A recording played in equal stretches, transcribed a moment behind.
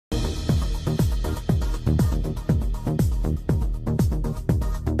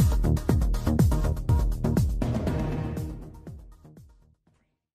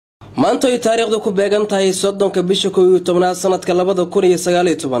maanta ay taariikhdu ku beegan tahay 30 bisha 11 sanadka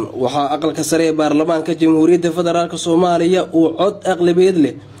 2019 waxa aqalka sare ee baarlamaanka Jamhuuriyadda Federaalka Soomaaliya uu cod aqlabiyad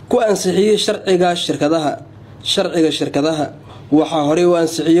leh ku ansixiyay sharciga shirkadaha waxa hore uu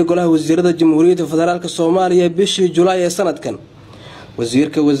ansixiyay golaha wasiirada Jamhuuriyadda Federaalka Soomaaliya bishii Julaay ee sanadkan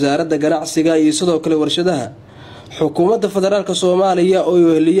wasiirka wasaaradda ganacsiga iyo sidoo kale warshadaha Xukuuqda Federaalka Soomaaliya oo ay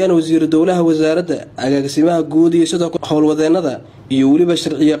weheliyaan wasiir dowlaha wasaaradda agaasimaha guud iyo sidoo kale howlwadeenada iyo waliba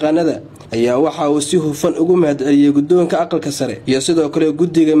sharciyaqaanada ayaa waxa uu si hufan ugu mahadceliyay guddoonka aqalka sare iyo sidoo kale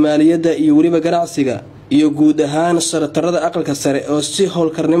guddiga maaliyadda iyo waliba ganacsiga iyo guud ahaan saratarada aqalka sare oo si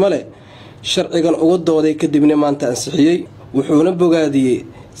howlkarnimo leh sharcigan uga dooday kadibna maanta ansixiyay wuxuuna bogaadiyay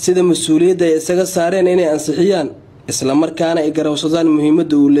sida mas'uuliyadda ay isaga saareen inay ansixiyaan isla markaana ay garawsadaan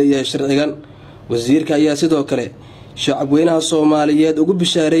muhiimadda uu leeyahay sharcigan wasiirka ayaa sidoo kale shacabweynaha Soomaaliyeed ugu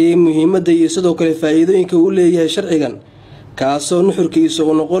bishaareeyay muhiimadda iyo sidoo kale faa'iidooyinka uu leeyahay sharcigan kaasoo nuxurkiisa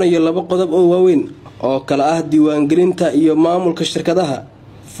uu noqonayo laba qodob oo waaweyn oo kala ah diiwaangelinta iyo maamulka shirkadaha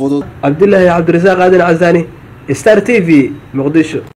fudud. Cabdullaahi Cabdirasaaq Aadan Casaani, Star TV, Muqdisho.